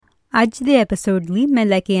ਅੱਜ ਦੇ ਐਪੀਸੋਡ ਲਈ ਮੈਂ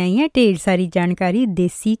ਲੈ ਕੇ ਆਈ ਹਾਂ ਢੇਰ ਸਾਰੀ ਜਾਣਕਾਰੀ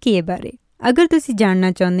ਦੇਸੀ ਘੇ ਬਾਰੇ। ਅਗਰ ਤੁਸੀਂ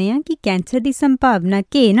ਜਾਣਨਾ ਚਾਹੁੰਦੇ ਆ ਕਿ ਕੈਂਸਰ ਦੀ ਸੰਭਾਵਨਾ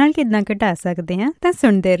ਘੇ ਨਾਲ ਕਿੱਦਾਂ ਘਟਾ ਸਕਦੇ ਹਾਂ ਤਾਂ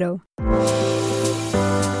ਸੁਣਦੇ ਰਹੋ।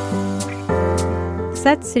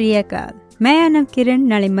 ਸਤਿ ਸ੍ਰੀ ਅਕਾਲ, ਮੈਂ ਅਨਵ ਕਿਰਨ,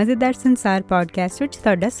 ਨਾਲੇ ਮਜ਼ੇਦਾਰ ਸੰਸਾਰ ਪੋਡਕਾਸਟ ਵਿੱਚ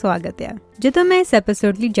ਤੁਹਾਡਾ ਸਵਾਗਤ ਹੈ। ਜਦੋਂ ਮੈਂ ਇਸ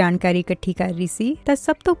ਐਪੀਸੋਡ ਲਈ ਜਾਣਕਾਰੀ ਇਕੱਠੀ ਕਰ ਰਹੀ ਸੀ ਤਾਂ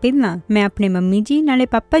ਸਭ ਤੋਂ ਪਹਿਲਾਂ ਮੈਂ ਆਪਣੇ ਮੰਮੀ ਜੀ ਨਾਲੇ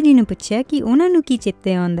ਪਾਪਾ ਜੀ ਨੂੰ ਪੁੱਛਿਆ ਕਿ ਉਹਨਾਂ ਨੂੰ ਕੀ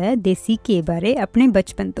ਚੇਤੇ ਆਉਂਦਾ ਹੈ ਦੇਸੀ ਘੇ ਬਾਰੇ ਆਪਣੇ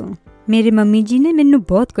ਬਚਪਨ ਤੋਂ। ਮੇਰੇ ਮੰਮੀ ਜੀ ਨੇ ਮੈਨੂੰ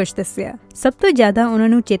ਬਹੁਤ ਕੁਝ ਦੱਸਿਆ। ਸਭ ਤੋਂ ਜ਼ਿਆਦਾ ਉਹਨਾਂ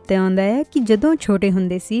ਨੂੰ ਚੇਤੇ ਆਉਂਦਾ ਹੈ ਕਿ ਜਦੋਂ ਛੋਟੇ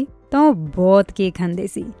ਹੁੰਦੇ ਸੀ ਤਾਂ ਉਹ ਬਹੁਤ ਘੇ ਖਾਂਦੇ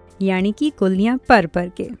ਸੀ, ਯਾਨੀ ਕਿ ਕੁੱਲੀਆਂ ਭਰ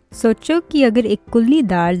ਕੇ। ਸੋਚੋ ਕਿ ਅਗਰ ਇੱਕ ਕੁੱਲੀ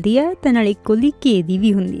ਦਾਲ ਦੀ ਆ ਤਾਂ ਨਾਲ ਇੱਕ ਕੁੱਲੀ ਘੇ ਦੀ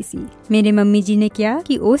ਵੀ ਹੁੰਦੀ ਸੀ। ਮੇਰੇ ਮੰਮੀ ਜੀ ਨੇ ਕਿਹਾ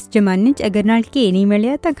ਕਿ ਉਸ ਜ਼ਮਾਨੇ 'ਚ ਅਗਰ ਨਾਲ ਘੇ ਨਹੀਂ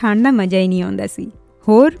ਮਿਲਿਆ ਤਾਂ ਖਾਣ ਦਾ ਮਜ਼ਾ ਹੀ ਨਹੀਂ ਆਉਂਦਾ ਸੀ।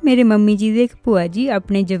 ਹੋਰ ਮੇਰੇ ਮੰਮੀ ਜੀ ਦੇ ਇੱਕ ਭੂਆ ਜੀ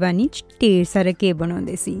ਆਪਣੇ ਜਵਾਨੀ 'ਚ ਢੇਰ ਸਾਰਾ ਘੇ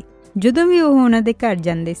ਬਣਾਉਂਦੇ ਸੀ। ਜਦੋਂ ਵੀ ਉਹ ਉਹਨਾਂ ਦੇ ਘਰ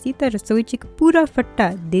ਜਾਂਦੇ ਸੀ ਤਾਂ ਰਸੋਈ 'ਚ ਇੱਕ ਪੂਰਾ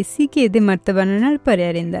ਫੱਟਾ ਦੇਸੀ ਘੇ ਦੇ ਮਰਤਬਾਨਾਂ ਨਾਲ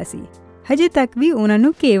ਭਰਿਆ ਰਹਿੰਦਾ ਸੀ। ਹਜੇ ਤੱਕ ਵੀ ਉਹਨਾਂ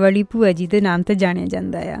ਨੂੰ ਘੇ ਵਾਲੀ ਭੂਆ ਜੀ ਦੇ ਨਾਮ 'ਤੇ ਜਾਣਿਆ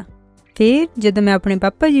ਜਾਂਦਾ ਆ। ਫਿਰ ਜਦੋਂ ਮੈਂ ਆਪਣੇ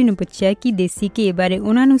ਪਾਪਾ ਜੀ ਨੂੰ ਪੁੱਛਿਆ ਕਿ ਦੇਸੀ ਘੇ ਬਾਰੇ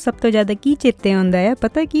ਉਹਨਾਂ ਨੂੰ ਸਭ ਤੋਂ ਜ਼ਿਆਦਾ ਕੀ ਚੇਤੇ ਆਉਂਦਾ ਆ,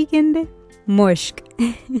 ਪਤਾ ਕੀ ਕਹਿੰਦੇ? ਮੁਸ਼ਕ।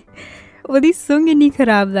 ਉਹਦੀ ਸੁੰਘ ਇੰਨੀ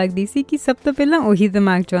ਖਰਾਬ ਲੱਗਦੀ ਸੀ ਕਿ ਸਭ ਤੋਂ ਪਹਿਲਾਂ ਉਹੀ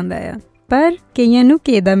ਦਿਮਾਗ 'ਚ ਆਉਂਦਾ ਆ। ਪਰ ਕਈਆਂ ਨੂੰ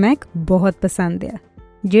ਘੇ ਦਾ ਮਹਿਕ ਬਹੁਤ ਪਸੰਦ ਆ।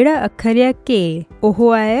 ਜਿਹੜਾ ਅੱਖਰ ਆ ਘੇ,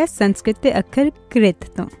 ਉਹ ਆਇਆ ਸੰਸਕ੍ਰਿਤ ਦੇ ਅੱਖਰ ਕ੍ਰਿਤ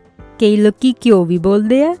ਤੋਂ। ਕਈ ਲੋਕੀ ਘਿਓ ਵੀ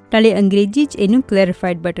ਬੋਲਦੇ ਆ, ਨਾਲੇ ਅੰਗਰੇਜ਼ੀ 'ਚ ਇਹਨੂੰ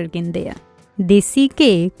ਕਲੈਰੀਫਾਈਡ ਬਟਰ ਕਹਿੰਦੇ ਆ। ਦੇਸੀ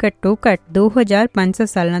ਘੇ ਘੱਟੋ ਘੱਟ 2500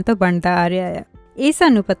 ਸਾਲਾਂ ਤੋਂ ਬਣਦਾ ਆ ਰਿਹਾ ਆ। ਇਹ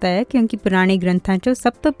ਸਾਨੂੰ ਪਤਾ ਹੈ ਕਿਉਂਕਿ ਪੁਰਾਣੇ ਗ੍ਰੰਥਾਂ 'ਚੋਂ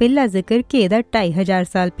ਸਭ ਤੋਂ ਪਹਿਲਾ ਜ਼ਿਕਰ ਘੇ ਦਾ 2500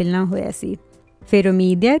 ਸਾਲ ਪਹਿਲਾਂ ਹੋਇਆ ਸੀ। ਫਿਰ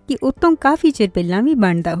ਉਮੀਦ ਹੈ ਕਿ ਉਹ ਤੋਂ ਕਾਫੀ ਚਿਰ ਪਹਿਲਾਂ ਵੀ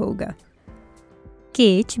ਬਣਦਾ ਹੋਊਗਾ।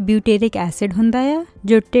 ਘੇ 'ਚ ਬਿਊਟੇਰਿਕ ਐਸਿਡ ਹੁੰਦਾ ਆ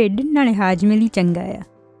ਜੋ ਢਿੱਡ ਨਾਲੇ ਹਾਜ਼ਮੇ ਲਈ ਚੰਗਾ ਆ।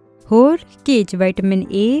 ਹੋਰ ਘੇ 'ਚ ਵਿਟਾਮਿਨ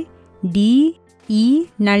A, D, E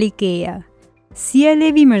ਨਾਲੇ K ਆ।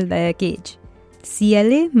 CLA ਵੀ ਮਿਲਦਾ ਆ ਘੇ 'ਚ।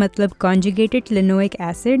 CLA ਮਤਲਬ ਕੰਜੂਗੇਟਿਡ ਲਿਨੋਇਕ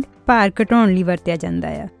ਐਸਿਡ, ਭਾਰ ਘਟਾਉਣ ਲਈ ਵਰਤਿਆ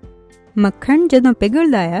ਜਾਂਦਾ ਆ। ਮੱਖਣ ਜਦੋਂ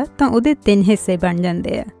ਪਿਘਲਦਾ ਆ ਤਾਂ ਉਹਦੇ 3 ਹਿੱਸੇ ਬਣ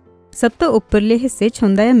ਜਾਂਦੇ ਆ। ਸਭ ਤੋਂ ਉੱਪਰਲੇ ਹਿੱਸੇ 'ਚ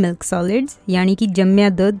ਹੁੰਦਾ ਆ ਮਿਲਕ ਸੋਲਿਡਸ, ਯਾਨੀ ਕਿ ਜੰਮਿਆ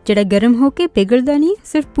ਦੁੱਧ ਜਿਹੜਾ ਗਰਮ ਹੋ ਕੇ ਪਿਘਲਦਾ ਨਹੀਂ,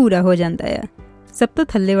 ਸਿਰਫ ਪੂਰਾ ਹੋ ਜਾਂਦਾ ਆ। ਸਭ ਤੋਂ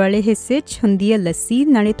ਥੱਲੇ ਵਾਲੇ ਹਿੱਸੇ 'ਚ ਹੁੰਦੀ ਆ ਲੱਸੀ,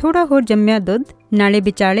 ਨਾਲੇ ਥੋੜਾ ਹੋਰ ਜੰਮਿਆ ਦੁੱਧ, ਨਾਲੇ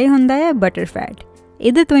ਵਿਚਾਲੇ ਹੁੰਦਾ ਆ ਬਟਰ ਫੈਟ।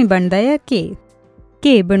 ਇਹਦੇ ਤੋਂ ਹੀ ਬਣਦਾ ਆ ਘੇ।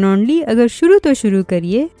 ਘੇ ਬਣਾਉਣ ਲਈ ਅਗਰ ਸ਼ੁਰੂ ਤੋਂ ਸ਼ੁਰੂ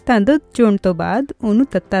ਕਰੀਏ ਤਾਂ ਦੁੱਧ ਚੋਣ ਤੋਂ ਬਾਅਦ ਉਹਨੂੰ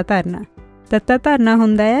ਤੱਤਾ ਧਰਨਾ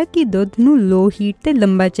ਹੁੰਦਾ ਆ ਕਿ ਦੁੱਧ ਨੂੰ ਲੋ ਹੀਟ 'ਤੇ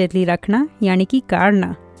ਲੰਬਾ ਚਿਰ ਲਈ ਰੱਖਣਾ, ਯਾਨੀ ਕਿ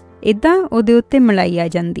ਕਾੜਨਾ। ਇੱਦਾਂ ਉਹਦੇ ਉੱਤੇ ਮਲਾਈ ਆ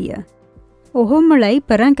ਜਾਂਦੀ ਆ। ਉਹ ਮਲਾਈ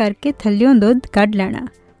ਪਰਾਂ ਕਰਕੇ ਥੱਲਿਓਂ ਦੁੱਧ ਕੱਢ ਲੈਣਾ।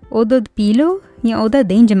 ਉਹ ਦੁੱਧ ਪੀ ਲਓ ਜਾਂ ਉਹਦਾ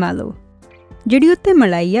ਦਹੀਂ ਜਮਾ ਲਓ। ਜਿਹੜੀ ਉੱਤੇ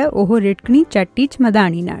ਮਲਾਈ ਆ ਉਹ ਰਿੜਕਣੀ ਚਾਟੀ 'ਚ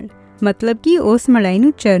ਮਧਾਣੀ ਨਾਲ, ਮਤਲਬ ਕਿ ਉਸ ਮਲਾਈ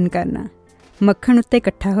ਨੂੰ ਚਰਨ ਕਰਨਾ। ਮੱਖਣ ਉੱਤੇ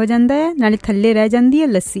ਇਕੱਠਾ ਹੋ ਜਾਂਦਾ ਹੈ, ਨਾਲੇ ਥੱਲੇ ਰਹਿ ਜਾਂਦੀ ਹੈ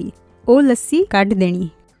ਲੱਸੀ। ਉਹ ਲੱਸੀ ਕੱਢ ਦੇਣੀ।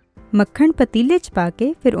 ਮੱਖਣ ਪਤੀਲੇ 'ਚ ਪਾ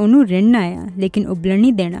ਕੇ ਫਿਰ ਉਹਨੂੰ ਰਿੰਨ੍ਹਣਾ ਆ, ਲੇਕਿਨ ਉਬਲਣ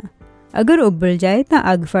ਨਹੀਂ ਦੇਣਾ। ਅਗਰ ਉਬਲ ਜਾਏ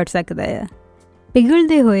ਤਾਂ ਅੱਗ ਫੜ ਸਕਦਾ ਆ।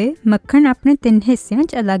 ਪਿਘਲਦੇ ਹੋਏ ਮੱਖਣ ਆਪਣੇ 3 ਹਿੱਸਿਆਂ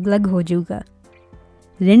 'ਚ ਅਲੱਗ-ਅਲੱਗ ਹੋ ਜਾਊਗਾ।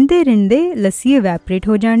 ਰਿੰਨ੍ਹਦੇ ਲੱਸੀ ਇਵੈਪਰੇਟ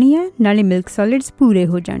ਹੋ ਜਾਣੀ ਹੈ, ਨਾਲੇ ਮਿਲਕ ਸੋਲਿਡਸ ਪੂਰੇ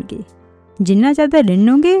ਹੋ ਜਾਣਗੇ। ਜਿੰਨਾ ਜ਼ਿਆਦਾ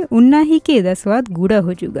ਰਿੰਨੋਗੇ ਉਨਾ ਹੀ ਘੇ ਦਾ ਸਵਾਦ ਗੂੜਾ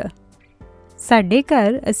ਹੋ ਜਾਊਗਾ। ਸਾਡੇ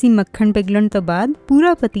ਘਰ ਅਸੀਂ ਮੱਖਣ ਪਿਘਲਣ ਤੋਂ ਬਾਅਦ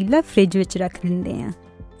ਪੂਰਾ ਪਤੀਲਾ ਫਰਿੱਜ ਵਿੱਚ ਰੱਖ ਦਿੰਦੇ ਹਾਂ।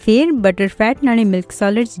 ਫਿਰ ਬਟਰ ਫੈਟ ਨਾਲੇ ਮਿਲਕ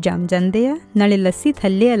ਸੋਲਿਡਸ ਜੰਮ ਜਾਂਦੇ ਆ, ਨਾਲੇ ਲੱਸੀ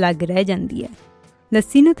ਥੱਲੇ ਅਲੱਗ ਰਹਿ ਜਾਂਦੀ ਹੈ।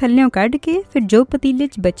 ਲੱਸੀ ਨੂੰ ਥੱਲਿਓਂ ਕੱਢ ਕੇ ਫਿਰ ਜੋ ਪਤੀਲੇ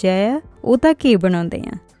 'ਚ ਬਚਿਆ ਆ ਉਹਦਾ ਘੇ ਬਣਾਉਂਦੇ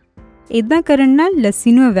ਆ। ਇੱਦਾਂ ਕਰਨ ਨਾਲ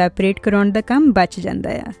ਲੱਸੀ ਨੂੰ ਇਵੈਪਰੇਟ ਕਰਾਉਣ ਦਾ ਕੰਮ ਬਚ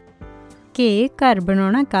ਜਾਂਦਾ ਆ। ਘੇ ਘਰ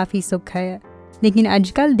ਬਣਾਉਣਾ ਕਾਫੀ ਸੌਖਾ ਆ, ਲੇਕਿਨ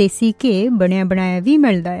ਅੱਜ ਕੱਲ੍ਹ ਦੇਸੀ ਘੇ ਬਣਿਆ ਬਣਾਇਆ ਵੀ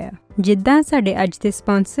ਮਿਲਦਾ ਆ। ਜਿੱਦਾਂ ਸਾਡੇ ਅੱਜ ਦੇ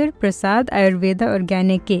ਸਪਾਂਸਰ ਪ੍ਰਸਾਦ ਆਯੁਰਵੇਦਾ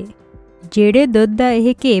ਆਰਗੈਨਿਕ ਘੇ। ਜਿਹੜੇ ਦੁੱਧ ਦਾ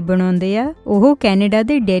ਇਹ ਘੇ ਬਣਾਉਂਦੇ ਆ ਉਹ ਕੈਨੇਡਾ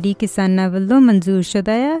ਦੇ ਡੇਅਰੀ ਕਿਸਾਨਾਂ ਵੱਲੋਂ ਮਨਜ਼ੂਰ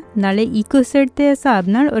ਸ਼ੁਦਾ ਆ, ਨਾਲੇ ਈਕੋਸਰਟ ਦੇ ਹਿਸਾਬ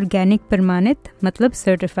ਨਾਲ ਆਰਗੈਨਿਕ ਪ੍ਰਮਾਣਿਤ ਮਤਲਬ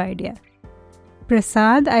ਸਰਟੀਫਾਈਡ ਆ।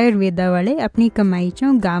 ਪ੍ਰਸਾਦ ਆਯੁਰਵੇਦਾ ਵਾਲੇ ਆਪਣੀ ਕਮਾਈ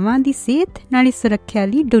 'ਚੋਂ ਗਾਵਾਂ ਦੀ ਸਿਹਤ ਨਾਲੇ ਸੁਰੱਖਿਆ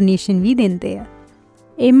ਲਈ ਡੋਨੇਸ਼ਨ ਵੀ ਦਿੰਦੇ ਆ।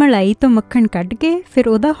 ਇਹ ਮਲਾਈ ਤੋਂ ਮੱਖਣ ਕੱਢ ਕੇ ਫਿਰ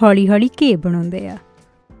ਉਹਦਾ ਹੌਲੀ ਘੇ ਬਣਾਉਂਦੇ ਆ।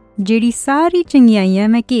 ਜਿਹੜੀ ਸਾਰੀ ਚੰਗਿਆਈਆਂ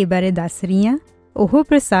ਮੈਂ ਘੇ ਬਾਰੇ ਦੱਸ ਰਹੀ ਹਾਂ ਉਹ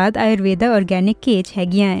ਪ੍ਰਸਾਦ ਆਯੁਰਵੇਦਾ ਆਰਗੈਨਿਕ ਘੇ 'ਚ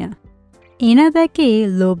ਹੈਗੀਆਂ ਆ। ਇਹਨਾਂ ਦਾ ਘੇ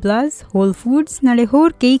ਲੋਬਲਾਜ਼, ਹੋਲ ਫੂਡਸ ਨਾਲੇ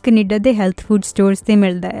ਹੋਰ ਕਈ ਕੈਨੇਡਾ ਦੇ ਹੈਲਥ ਫੂਡ ਸਟੋਰਸ 'ਤੇ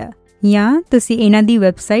ਮਿਲਦਾ ਆ, ਜਾਂ ਤੁਸੀਂ ਇਹਨਾਂ ਦੀ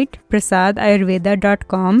ਵੈਬਸਾਈਟ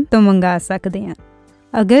prasadayurveda.com ਤੋਂ ਮੰਗਾ ਸਕਦੇ ਆ।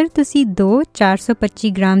 ਅਗਰ ਤੁਸੀਂ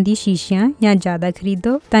 425 ਗ੍ਰਾਮ ਦੀ ਸ਼ੀਸ਼ੀਆਂ ਜਾਂ ਜ਼ਿਆਦਾ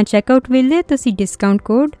ਖਰੀਦੋ ਤਾਂ ਚੈੱਕਆਊਟ ਵੇਲੇ ਤੁਸੀਂ ਡਿਸਕਾਊਂਟ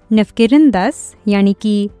ਕੋਡ ਨਵਕਿਰਨ10 ਯਾਨੀ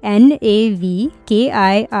ਕਿ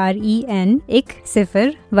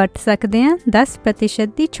NAVKIREN10 ਵਰਤ ਸਕਦੇ ਆ 10%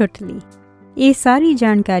 ਦੀ ਛੁੱਟ ਲਈ। ਇਹ ਸਾਰੀ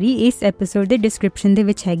ਜਾਣਕਾਰੀ ਇਸ ਐਪੀਸੋਡ ਦੇ ਡਿਸਕ੍ਰਿਪਸ਼ਨ ਦੇ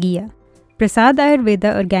ਵਿੱਚ ਹੈਗੀ ਆ। ਪ੍ਰਸਾਦ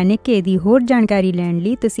ਆਯੁਰਵੇਦਾ ਆਰਗੈਨਿਕ ਘੇ ਦੀ ਹੋਰ ਜਾਣਕਾਰੀ ਲੈਣ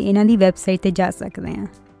ਲਈ ਤੁਸੀਂ ਇਹਨਾਂ ਦੀ ਵੈਬਸਾਈਟ 'ਤੇ ਜਾ ਸਕਦੇ ਆ।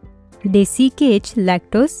 ਦੇਸੀ ਘੇ 'ਚ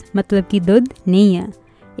ਲੈਕਟੋਸ ਮਤਲਬ ਕਿ ਦੁੱਧ ਨਹੀਂ ਆ।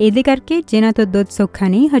 ਇਹਦੇ ਕਰਕੇ ਜਿਨ੍ਹਾਂ ਤੋਂ ਦੁੱਧ ਸੌਖਾ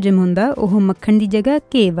ਨਹੀਂ ਹਜਮ ਹੁੰਦਾ ਉਹ ਮੱਖਣ ਦੀ ਜਗ੍ਹਾ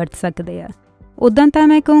ਘੇ ਵਰਤ ਸਕਦੇ ਆ। ਉੱਦਾਂ ਤਾਂ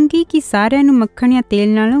ਮੈਂ ਕਹੂੰਗੀ ਕਿ ਸਾਰਿਆਂ ਨੂੰ ਮੱਖਣ ਜਾਂ ਤੇਲ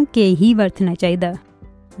ਨਾਲੋਂ ਘੇ ਹੀ ਵਰਤਣਾ ਚਾਹੀਦਾ।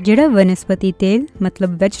 ਜਿਹੜਾ ਵਨਸਪਤੀ ਤੇਲ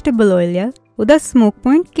ਮਤਲਬ ਵੈਜੀਟੇਬਲ ਆਇਲ ਆ ਉਹਦਾ ਸਮੋਕ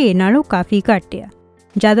ਪੁਆਇੰਟ ਘੇ ਨਾਲੋਂ ਕਾਫੀ ਘੱਟ ਆ।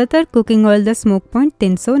 ਜ਼ਿਆਦਾਤਰ ਕੁਕਿੰਗ ਆਇਲ ਦਾ ਸਮੋਕ ਪੁਆਇੰਟ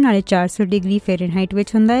 300 ਨਾਲੇ 400 ਡਿਗਰੀ ਫਾਰਨਹਾਈਟ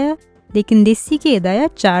ਵਿੱਚ ਹੁੰਦਾ ਆ, ਲੇਕਿਨ ਦੇਸੀ ਘੇ ਦਾ ਆ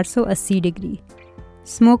 480 ਡਿਗਰੀ।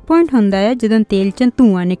 ਸਮੋਕ ਪੁਆਇੰਟ ਹੁੰਦਾ ਆ ਜਦੋਂ ਤੇਲ 'ਚੋਂ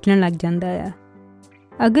ਧੂੰਆਂ ਨਿਕਲਣ ਲੱਗ ਜਾਂਦਾ ਆ।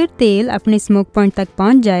 ਅਗਰ ਤੇਲ ਆਪਣੇ ਸਮੋਕ ਪੁਆਇੰਟ ਤੱਕ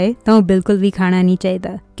ਪਹੁੰਚ ਜਾਏ ਤਾਂ ਉਹ ਬਿਲਕੁਲ ਵੀ ਖਾਣਾ ਨਹੀਂ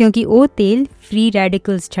ਚਾਹੀਦਾ, ਕਿਉਂਕਿ ਉਹ ਤੇਲ ਫ੍ਰੀ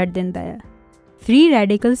ਰੈਡੀਕਲਸ ਛੱਡ ਦਿੰਦਾ ਆ। ਫ੍ਰੀ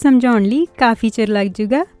ਰੈਡੀਕਲ ਸਮਝਾਉਣ ਲਈ ਕਾਫੀ ਚਿਰ ਲੱਗ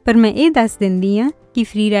ਜੂਗਾ, ਪਰ ਮੈਂ ਇਹ ਦੱਸ ਦਿੰਦੀ ਹਾਂ ਕਿ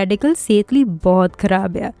ਫ੍ਰੀ ਰੈਡੀਕਲ ਸਿਹਤ ਲਈ ਬਹੁਤ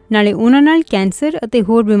ਖਰਾਬ ਆ, ਨਾਲੇ ਉਹਨਾਂ ਨਾਲ ਕੈਂਸਰ ਅਤੇ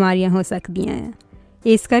ਹੋਰ ਬਿਮਾਰੀਆਂ ਹੋ ਸਕਦੀਆਂ ਆ।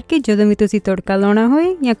 ਇਸ ਕਰਕੇ ਜਦੋਂ ਵੀ ਤੁਸੀਂ ਤੜਕਾ ਲਾਉਣਾ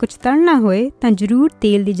ਹੋਏ ਜਾਂ ਕੁਝ ਤਲਣਾ ਹੋਏ ਤਾਂ ਜ਼ਰੂਰ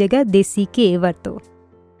ਤੇਲ ਦੀ ਜਗ੍ਹਾ ਦੇਸੀ ਘੇ ਵਰਤੋ।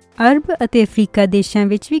 ਅਰਬ ਅਤੇ ਅਫਰੀਕਾ ਦੇਸ਼ਾਂ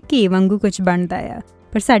ਵਿੱਚ ਵੀ ਘੇ ਵਾਂਗੂ ਕੁਝ ਬਣਦਾ ਆ,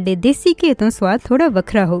 ਪਰ ਸਾਡੇ ਦੇਸੀ ਘੇ ਤੋਂ ਸਵਾਦ ਥੋੜ੍ਹਾ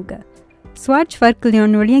ਵੱਖਰਾ ਹੋਊਗਾ। ਸਵਾਦ 'ਚ ਫਰਕ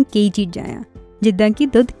ਲਿਆਉਣ ਵਾਲੀਆਂ ਕਈ ਚੀਜ਼ਾਂ ਆ, ਜਿੱਦਾਂ ਕਿ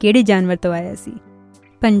ਦੁੱਧ ਕਿਹੜੇ ਜਾਨਵਰ ਤੋਂ ਆਇਆ ਸੀ।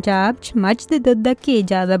 ਪੰਜਾਬ 'ਚ ਮੱਝ ਦੇ ਦੁੱਧ ਦਾ ਘੇ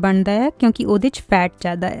ਜ਼ਿਆਦਾ ਬਣਦਾ ਆ ਕਿਉਂਕਿ ਉਹਦੇ 'ਚ ਫੈਟ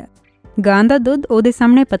ਜ਼ਿਆਦਾ ਆ। ਗਾਂ ਦਾ ਦੁੱਧ ਉਹਦੇ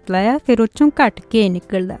ਸਾਹਮਣੇ ਪਤਲਾ ਆ, ਫਿਰ ਉਹ 'ਚੋਂ ਘੱਟ ਘੇ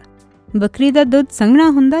ਨਿਕਲਦਾ। ਬੱਕਰੀ ਦਾ ਦੁੱਧ ਸੰਘਣਾ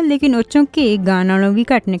ਹੁੰਦਾ, ਲੇਕਿਨ ਉਹ 'ਚੋਂ ਘੇ ਗਾਂ ਨਾਲੋਂ ਵੀ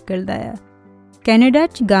ਘੱਟ ਨਿਕਲਦਾ ਆ। ਕੈਨੇਡਾ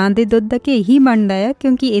 'ਚ ਗਾਂ ਦੇ ਦੁੱਧ ਦਾ ਘੇ ਹੀ ਬਣਦਾ ਆ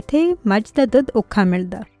ਕਿਉਂਕਿ ਇੱਥੇ ਮੱਝ ਦਾ ਦੁੱਧ ਔਖਾ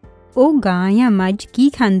ਮਿਲਦਾ। ਉਹ ਗਾਂ ਜਾਂ ਮੱਝ ਕੀ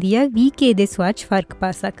ਖਾਂਦੀ ਆ ਵੀ ਘੇ ਦੇ ਸਵਾਦ 'ਚ ਫਰਕ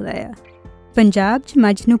ਪਾ ਸਕਦਾ ਆ। ਪੰਜਾਬ 'ਚ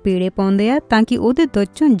ਮੱਝ ਨੂੰ ਪੇੜੇ ਪਾਉਂਦੇ ਆ ਤਾਂ ਕਿ ਉਹਦੇ ਦੁੱਧ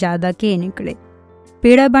 'ਚੋਂ ਜ਼ਿਆਦਾ ਘੇ ਨਿਕਲੇ।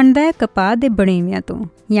 ਪੇੜਾ ਬਣਦਾ ਹੈ ਕਪਾਹ ਦੇ ਬੜੇਵਿਆਂ ਤੋਂ,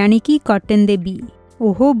 ਯਾਨੀ ਕਿ ਕਾਟਨ ਦੇ ਬੀ।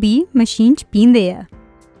 ਉਹ ਬੀ ਮਸ਼ੀਨ 'ਚ ਪੀਂਦੇ ਆ।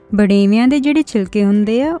 ਬੜੇਵਿਆਂ ਦੇ ਜਿਹੜੇ ਛਿਲਕੇ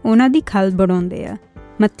ਹੁੰਦੇ ਆ ਉਹਨਾਂ ਦੀ ਖਲ ਬਣਾਉਂਦੇ ਆ,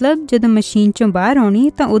 ਮਤਲਬ ਜਦੋਂ ਮਸ਼ੀਨ 'ਚੋਂ ਬਾਹਰ ਆਉਣੀ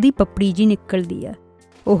ਤਾਂ ਉਹਦੀ ਪਪੜੀ ਜੀ ਨਿਕਲਦੀ ਆ।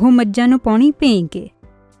 ਉਹ ਮੱਝਾਂ ਨੂੰ ਪਾਉਣੀ ਭੇਂ ਕੇ।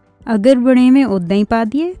 ਅਗਰ ਬੜੇਵੇਂ ਉੱਦਾਂ ਹੀ ਪਾ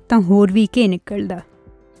ਦਈਏ ਤਾਂ ਹੋਰ ਵੀ ਘੇ ਨਿਕਲਦਾ।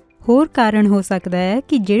 ਹੋਰ ਕਾਰਨ ਹੋ ਸਕਦਾ ਹੈ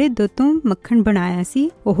ਕਿ ਜਿਹੜੇ ਦੁੱਧ ਤੋਂ ਮੱਖਣ ਬਣਾਇਆ ਸੀ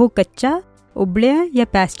ਉਹ ਕੱਚਾ, ਉਬਲਿਆ ਜਾਂ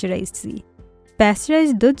ਪੈਸਚਰਾਈਜ਼ਡ ਸੀ।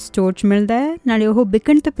 ਪੈਸਚਰਾਈਜ਼ਡ ਦੁੱਧ ਸਟੋਰ 'ਚ ਮਿਲਦਾ ਹੈ, ਨਾਲੇ ਉਹ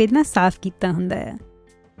ਵਿਕਣ ਤੋਂ ਪਹਿਲਾਂ ਸਾਫ਼ ਕੀਤਾ ਹੁੰਦਾ ਹੈ।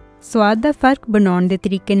 ਸਵਾਦ ਦਾ ਫਰਕ ਬਣਾਉਣ ਦੇ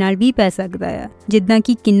ਤਰੀਕੇ ਨਾਲ ਵੀ ਪੈ ਸਕਦਾ ਆ, ਜਿੱਦਾਂ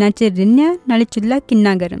ਕਿ ਕਿੰਨਾ ਚਿਰ ਰਿੰਨਿਆ, ਨਾਲੇ ਚੁੱਲ੍ਹਾ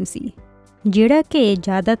ਕਿੰਨਾ ਗਰਮ ਸੀ। ਜਿਹੜਾ ਘੇ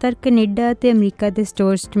ਜ਼ਿਆਦਾਤਰ ਕੈਨੇਡਾ ਅਤੇ ਅਮਰੀਕਾ ਦੇ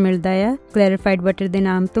ਸਟੋਰਸ 'ਚ ਮਿਲਦਾ ਆ ਕਲੈਰੀਫਾਈਡ ਬਟਰ ਦੇ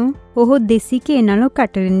ਨਾਮ ਤੋਂ, ਉਹ ਦੇਸੀ ਘੇ ਨਾਲੋਂ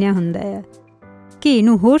ਘੱਟ ਰਿੰਨਿਆ ਹੁੰਦਾ ਆ। ਘੇ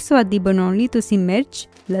ਨੂੰ ਹੋਰ ਸਵਾਦੀ ਬਣਾਉਣ ਲਈ ਤੁਸੀਂ ਮਿਰਚ,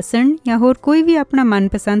 ਲਸਣ ਜਾਂ ਹੋਰ ਕੋਈ ਵੀ ਆਪਣਾ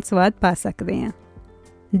ਮਨਪਸੰਦ ਸਵਾਦ ਪਾ ਸਕਦੇ ਆ।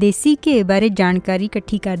 ਦੇਸੀ ਘੇ ਬਾਰੇ ਜਾਣਕਾਰੀ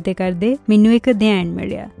ਇਕੱਠੀ ਕਰਦੇ ਕਰਦੇ ਮੈਨੂੰ ਇੱਕ ਅਧਿਐਨ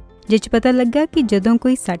ਮਿਲਿਆ, ਜਿਸ 'ਚ ਪਤਾ ਲੱਗਾ ਕਿ ਜਦੋਂ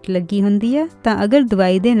ਕੋਈ ਸੱਟ ਲੱਗੀ ਹੁੰਦੀ ਆ ਤਾਂ ਅਗਰ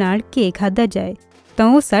ਦਵਾਈ ਦੇ ਨਾਲ ਘੇ ਖਾਧਾ ਜਾਏ ਤਾਂ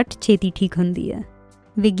ਉਹ ਸੱਟ ਛੇਤੀ ਠੀਕ ਹੁੰਦੀ ਆ।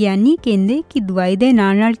 ਵਿਗਿਆਨੀ ਕਹਿੰਦੇ ਕਿ ਦਵਾਈ ਦੇ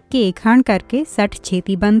ਨਾਲ ਨਾਲ ਘੇ ਖਾਣ ਕਰਕੇ ਸੱਟ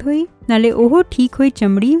ਛੇਤੀ ਬੰਦ ਹੋਈ, ਨਾਲੇ ਉਹ ਠੀਕ ਹੋਈ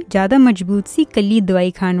ਚਮੜੀ ਜ਼ਿਆਦਾ ਮਜ਼ਬੂਤ ਸੀ ਇਕੱਲੀ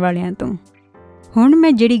ਦਵਾਈ ਖਾਣ ਵਾਲਿਆਂ ਤੋਂ। ਹੁਣ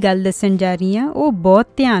ਮੈਂ ਜਿਹੜੀ ਗੱਲ ਦੱਸਣ ਜਾ ਰਹੀ ਹਾਂ ਉਹ ਬਹੁਤ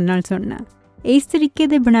ਧਿਆਨ ਨਾਲ ਸੁਣਨਾ। ਇਸ ਤਰੀਕੇ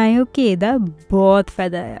ਦੇ ਬਣਾਏ ਹੋਏ ਘੇ ਦਾ ਬਹੁਤ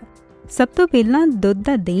ਫਾਇਦਾ ਆ। ਸਭ ਤੋਂ ਪਹਿਲਾਂ ਦੁੱਧ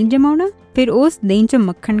ਦਾ ਦਹੀਂ ਜਮਾਉਣਾ, ਫਿਰ ਉਸ ਦਹੀਂ 'ਚੋਂ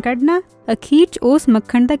ਮੱਖਣ ਕੱਢਣਾ, ਅਖੀਰ 'ਚ ਉਸ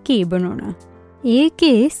ਮੱਖਣ ਦਾ ਘੇ ਬਣਾਉਣਾ। ਇਹ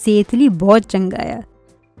ਘੇ ਸਿਹਤ ਲਈ ਬਹੁਤ ਚੰਗਾ ਆ।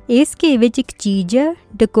 ਇਸ ਘੇ ਵਿੱਚ ਇੱਕ ਚੀਜ਼ ਆ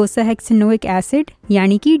ਡੋਕੋਸਾਹੈਕਸੇਨੋਇਕ ਐਸਿਡ,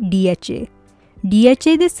 ਯਾਨੀ ਕਿ DHA।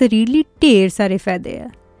 DHA ਦੇ ਸਰੀਰ ਲਈ ਢੇਰ ਸਾਰੇ ਫਾਇਦੇ ਆ।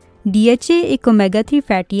 DHA ਇੱਕ ਓਮੇਗਾ 3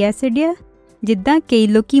 ਫੈਟੀ ਐਸਿਡ ਆ। ਜਿੱਦਾਂ ਕਈ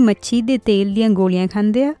ਲੋਕੀ ਮੱਛੀ ਦੇ ਤੇਲ ਦੀਆਂ ਗੋਲੀਆਂ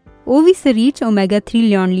ਖਾਂਦੇ ਆ, ਉਹ ਵੀ ਸਰੀਰ 'ਚ ਓਮੇਗਾ 3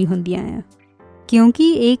 ਲਿਆਉਣ ਲਈ ਹੁੰਦੀਆਂ ਆ।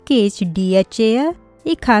 ਕਿਉਂਕਿ ਇਹ ਘੇ 'ਚ DHA ਆ,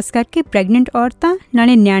 ਇਹ ਖਾਸ ਕਰਕੇ ਪ੍ਰੈਗਨੈਂਟ ਔਰਤਾਂ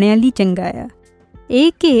ਨਾਲੇ ਨਿਆਣਿਆਂ ਲਈ ਚੰਗਾ ਆ।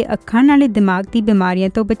 ਇਹ ਘੇ ਅੱਖਾਂ ਨਾਲੇ ਦਿਮਾਗ ਦੀ ਬਿਮਾਰੀਆਂ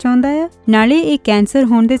ਤੋਂ ਬਚਾਉਂਦਾ ਆ, ਨਾਲੇ ਇਹ ਕੈਂਸਰ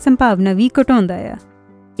ਹੋਣ ਦੀ ਸੰਭਾਵਨਾ ਵੀ ਘਟਾਉਂਦਾ ਆ।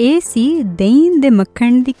 ਇਹ ਸੀ ਦਹੀਂ ਦੇ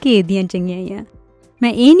ਮੱਖਣ ਦੀ ਘੇ ਦੀਆਂ ਚੰਗਿਆਈਆਂ।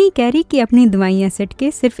 ਮੈਂ ਇਹ ਨਹੀਂ ਕਹਿ ਰਹੀ ਕਿ ਆਪਣੀ ਦਵਾਈਆਂ ਸਿੱਟ ਕੇ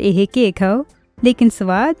ਸਿਰਫ ਇਹ ਘੇ ਖਾਓ, ਲੇਕਿਨ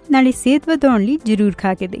ਸਵਾਦ ਨਾਲੇ ਸਿਹਤ ਵਧਾਉਣ ਲਈ ਜ਼ਰੂਰ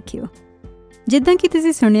ਖਾ ਕੇ ਦੇਖਿਓ। ਜਿੱਦਾਂ ਕਿ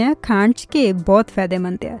ਤੁਸੀਂ ਸੁਣਿਆ, ਖਾਣ 'ਚ ਘੇ ਬਹੁਤ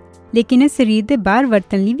ਫਾਇਦੇਮੰਦ ਆ, ਲੇਕਿਨ ਇਹ ਸਰੀਰ ਦੇ ਬਾਹਰ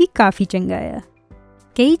ਵਰਤਣ ਲਈ ਵੀ ਕਾਫੀ ਚੰਗਾ ਆ।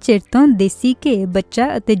 ਕਈ ਚਿਰ ਤੋਂ ਦੇਸੀ ਘੇ ਬੱਚਾ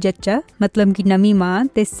ਅਤੇ ਜੱਚਾ, ਮਤਲਬ ਕਿ ਨਵੀਂ ਮਾਂ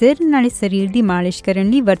ਤੇ ਸਿਰ ਨਾਲੇ ਸਰੀਰ ਦੀ ਮਾਲਿਸ਼ ਕਰਨ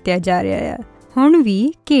ਲਈ ਵਰਤਿਆ ਜਾ ਰਿਹਾ ਆ। ਹੁਣ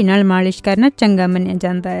ਵੀ ਘੇ ਨਾਲ ਮਾਲਿਸ਼ ਕਰਨਾ ਚੰਗਾ ਮੰਨਿਆ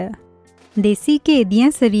ਜਾਂਦਾ ਆ। ਦੇਸੀ ਘੇ ਦੀਆਂ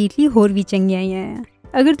ਸਰੀਰ ਲਈ ਹੋਰ ਵੀ ਚੰਗਿਆਈਆਂ ਆ।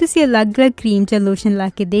 ਅਗਰ ਤੁਸੀਂ ਅਲੱਗ-ਅਲੱਗ ਕਰੀਮ ਜਾਂ ਲੋਸ਼ਨ ਲਾ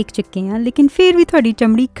ਕੇ ਦੇਖ ਚੁੱਕੇ ਆ, ਲੇਕਿਨ ਫਿਰ ਵੀ ਤੁਹਾਡੀ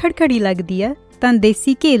ਚਮੜੀ ਖੜਖੜੀ ਲੱਗਦੀ ਆ, ਤਾਂ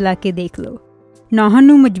ਦੇਸੀ ਘੇ ਲਾ ਕੇ ਦੇਖ ਲਓ। ਨਹੁੰ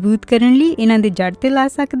ਨੂੰ ਮਜ਼ਬੂਤ ਕਰਨ ਲਈ ਇਹਨਾਂ ਦੇ ਜੜ 'ਤੇ ਲਾ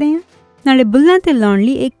ਸਕਦੇ ਆ, ਨਾਲੇ ਬੁੱਲ੍ਹਾਂ 'ਤੇ ਲਾਉਣ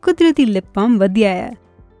ਲਈ ਇੱਕ ਕੁਦਰਤੀ ਲਿਪ ਬਾਮ ਵਧੀਆ ਆ।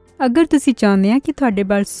 ਅਗਰ ਤੁਸੀਂ ਚਾਹੁੰਦੇ ਆ ਕਿ ਤੁਹਾਡੇ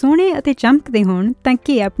ਵਾਲ ਸੋਹਣੇ ਅਤੇ ਚਮਕਦੇ ਹੋਣ ਤਾਂ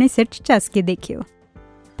ਘੇ ਆਪਣੇ ਸਿਰ 'ਚ ਚੱਸ ਕੇ ਦੇਖਿਓ।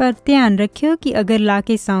 ਪਰ ਧਿਆਨ ਰੱਖਿਓ ਕਿ ਅਗਰ ਲਾ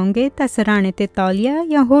ਕੇ ਸੌਂਗੇ ਤਾਂ ਸਿਰਹਾਣੇ 'ਤੇ ਤੌਲੀਆ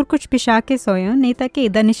ਜਾਂ ਹੋਰ ਕੁਝ ਵਿਛਾ ਕੇ ਸੋਇਓ, ਨਹੀਂ ਤਾਂ ਘੇ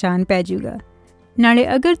ਦਾ ਨਿਸ਼ਾਨ ਪੈ ਜਾਊਗਾ। ਨਾਲੇ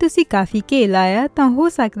ਅਗਰ ਤੁਸੀਂ ਕਾਫੀ ਘੇ ਲਾਇਆ ਤਾਂ ਹੋ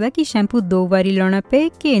ਸਕਦਾ ਕਿ ਸ਼ੈਂਪੂ 2 ਵਾਰੀ ਲਾਉਣਾ ਪਏ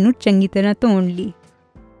ਘੇ ਨੂੰ ਚੰਗੀ ਤਰ੍ਹਾਂ ਧੋਣ ਲਈ।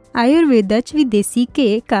 ਆਯੁਰਵੇਦਾ 'ਚ ਵੀ ਦੇਸੀ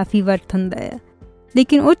ਘੇ ਕਾਫੀ ਵਰਤ ਹੁੰਦਾ ਆ,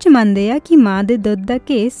 ਲੇਕਿਨ ਉਹ 'ਚ ਮੰਨਦੇ ਆ ਕਿ ਮਾਂ ਦੇ ਦੁੱਧ ਦਾ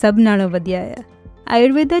ਘੇ ਸਭ ਨਾਲੋਂ ਵਧੀਆ ਆ।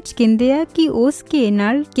 ਆਯੁਰਵੇਦਾ 'ਚ ਕਹਿੰਦੇ ਆ ਕਿ ਉਸ ਘੇ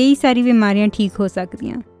ਨਾਲ ਕਈ ਸਾਰੀ ਬਿਮਾਰੀਆਂ ਠੀਕ ਹੋ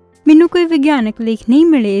ਸਕਦੀਆਂ। ਮੈਨੂੰ ਕੋਈ ਵਿਗਿਆਨਕ ਲੇਖ ਨਹੀਂ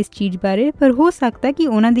ਮਿਲੇ ਇਸ ਚੀਜ਼ ਬਾਰੇ, ਪਰ ਹੋ ਸਕਦਾ ਕਿ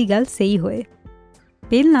ਉਹਨਾਂ ਦੀ ਗੱਲ ਸਹੀ ਹੋਏ।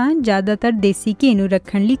 ਪਹਿਲਾਂ ਜ਼ਿਆਦਾਤਰ ਦੇਸੀ ਘੇ ਨੂੰ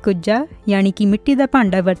ਰੱਖਣ ਲਈ ਕੁੱਜਾ, ਯਾਨੀ ਕਿ ਮਿੱਟੀ ਦਾ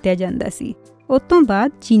ਭਾਂਡਾ ਵਰਤਿਆ ਜਾਂਦਾ ਸੀ। ਉਸ ਤੋਂ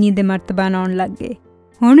ਬਾਅਦ ਚੀਨੀ ਦੇ ਮਰਤਬਾਨ ਆਉਣ ਲੱਗ ਗਏ।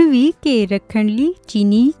 ਹੁਣ ਵੀ ਘੇ ਰੱਖਣ ਲਈ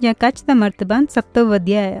ਚੀਨੀ ਜਾਂ ਕੱਚ ਦਾ ਮਰਤਬਾਨ ਸਭ ਤੋਂ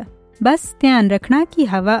ਵਧੀਆ ਆ। ਬਸ ਧਿਆਨ ਰੱਖਣਾ ਕਿ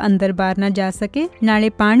ਹਵਾ ਅੰਦਰ ਬਾਹਰ ਨਾ ਜਾ ਸਕੇ, ਨਾਲੇ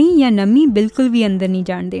ਪਾਣੀ ਜਾਂ ਨਮੀ ਬਿਲਕੁਲ ਵੀ ਅੰਦਰ ਨਹੀਂ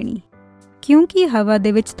ਜਾਣ ਦੇਣੀ। ਕਿਉਂਕਿ ਹਵਾ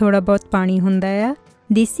ਦੇ ਵਿੱਚ ਥੋੜਾ ਬਹੁਤ ਪਾਣੀ ਹੁੰਦਾ ਆ,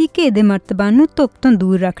 ਦੇਸੀ ਘੇ ਦੇ ਮਰਤਬਾਂ ਨੂੰ ਧੁੱਪ ਤੋਂ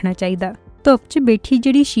ਦੂਰ ਰੱਖਣਾ ਚਾਹੀਦਾ। ਧੁੱਪ 'ਚ ਬੈਠੀ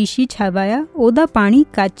ਜਿਹੜੀ ਸ਼ੀਸ਼ੀ 'ਚ ਹਵਾ ਆ, ਉਹਦਾ ਪਾਣੀ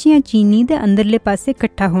ਕੱਚ ਜਾਂ ਚੀਨੀ ਦੇ ਅੰਦਰਲੇ ਪਾਸੇ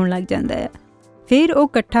ਇਕੱਠਾ ਹੋਣ ਲੱਗ ਜਾਂਦਾ ਆ। ਫਿਰ ਉਹ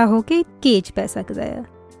ਇਕੱਠਾ ਹੋ ਕੇ ਘੇ 'ਚ ਪੈ ਸਕਦਾ ਆ।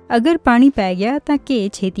 ਅਗਰ ਪਾਣੀ ਪੈ ਗਿਆ ਤਾਂ ਘੇ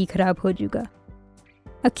ਛੇਤੀ ਖਰਾਬ ਹੋ ਜਾਊਗਾ।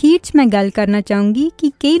 ਅਖੀਰ 'ਚ ਮੈਂ ਗੱਲ ਕਰਨਾ ਚਾਹੂੰਗੀ ਕਿ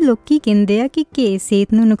ਕਈ ਲੋਕੀ ਕਹਿੰਦੇ ਆ ਕਿ ਘੇ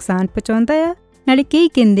ਸਿਹਤ ਨੂੰ ਨੁਕਸਾਨ ਪਹੁੰਚਾਉਂਦਾ ਆ, ਨਾਲੇ ਕਈ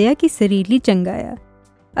ਕਹਿੰਦੇ ਆ ਕਿ ਸਰੀਰ ਲਈ ਚੰਗਾ ਆ।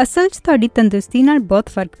 ਅਸਲ 'ਚ ਤੁਹਾਡੀ ਤੰਦਰੁਸਤੀ ਨਾਲ ਬਹੁਤ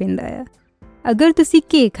ਫਰਕ ਪੈਂਦਾ ਆ। ਅਗਰ ਤੁਸੀਂ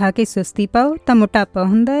ਘੇ ਖਾ ਕੇ ਸੁਸਤੀ ਪਾਓ ਤਾਂ ਮੋਟਾਪਾ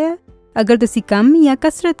ਹੁੰਦਾ ਆ। ਅਗਰ ਤੁਸੀਂ ਕੰਮ ਜਾਂ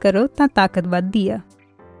ਕਸਰਤ ਕਰੋ ਤਾਂ ਤਾਕਤ ਵੱਧਦੀ ਆ।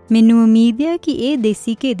 ਮੈਨੂੰ ਉਮੀਦ ਹੈ ਕਿ ਇਹ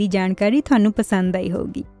ਦੇਸੀ ਘੇ ਦੀ ਜਾਣਕਾਰੀ ਤੁਹਾਨੂੰ ਪਸੰਦ ਆਈ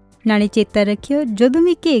ਹੋਊਗੀ। ਨਾਲੇ ਚੇਤਾ ਰੱਖਿਓ, ਜਦੋਂ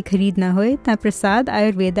ਵੀ ਘੇ ਖਰੀਦਣਾ ਹੋਏ ਤਾਂ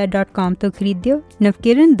prasadayurveda.com ਤੋਂ ਖਰੀਦਿਓ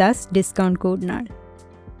ਨਵਕਿਰਨ 10 ਡਿਸਕਾਊਂਟ ਕੋਡ ਨਾਲ।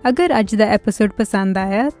 ਅਗਰ ਅੱਜ ਦਾ ਐਪੀਸੋਡ ਪਸੰਦ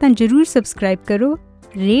ਆਇਆ ਤਾਂ ਜ਼ਰੂਰ ਸਬਸਕ੍ਰਾਈਬ ਕਰੋ,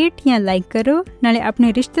 ਰੇਟ ਜਾਂ ਲਾਈਕ ਕਰੋ, ਨਾਲੇ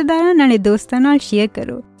ਆਪਣੇ ਰਿਸ਼ਤੇਦਾਰਾਂ ਨਾਲੇ ਦੋਸਤਾਂ ਨਾਲ ਸ਼ੇਅਰ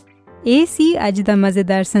ਕਰੋ। ਇਹ ਸੀ ਅੱਜ ਦਾ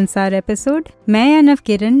ਮਜ਼ੇਦਾਰ ਸੰਸਾਰ ਐਪੀਸੋਡ। ਮੈਂ ਹਾਂ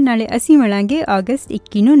ਨਵਕਿਰਨ, ਨਾਲੇ ਅਸੀਂ ਮਿਲਾਂਗੇ ਅਗਸਤ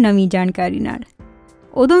 21 ਨੂੰ ਨਵੀਂ ਜਾਣਕਾਰੀ ਨਾਲ।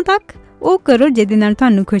 ਉਦੋਂ ਤੱਕ ਉਹ ਕਰੋ ਜਿਹਦੇ ਨਾਲ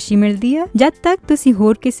ਤੁਹਾਨੂੰ ਖੁਸ਼ੀ ਮਿਲਦੀ ਆ, ਜਦ ਤੱਕ ਤੁਸੀਂ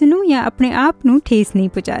ਹੋਰ ਕਿਸੇ ਨੂੰ ਜਾਂ ਆਪਣੇ ਆਪ ਨੂੰ ਠੇਸ ਨਹੀਂ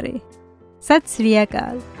ਪਹੁੰਚਾ ਰਹੇ। ਸਤਿ ਸ੍ਰੀ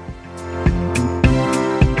ਅਕਾਲ।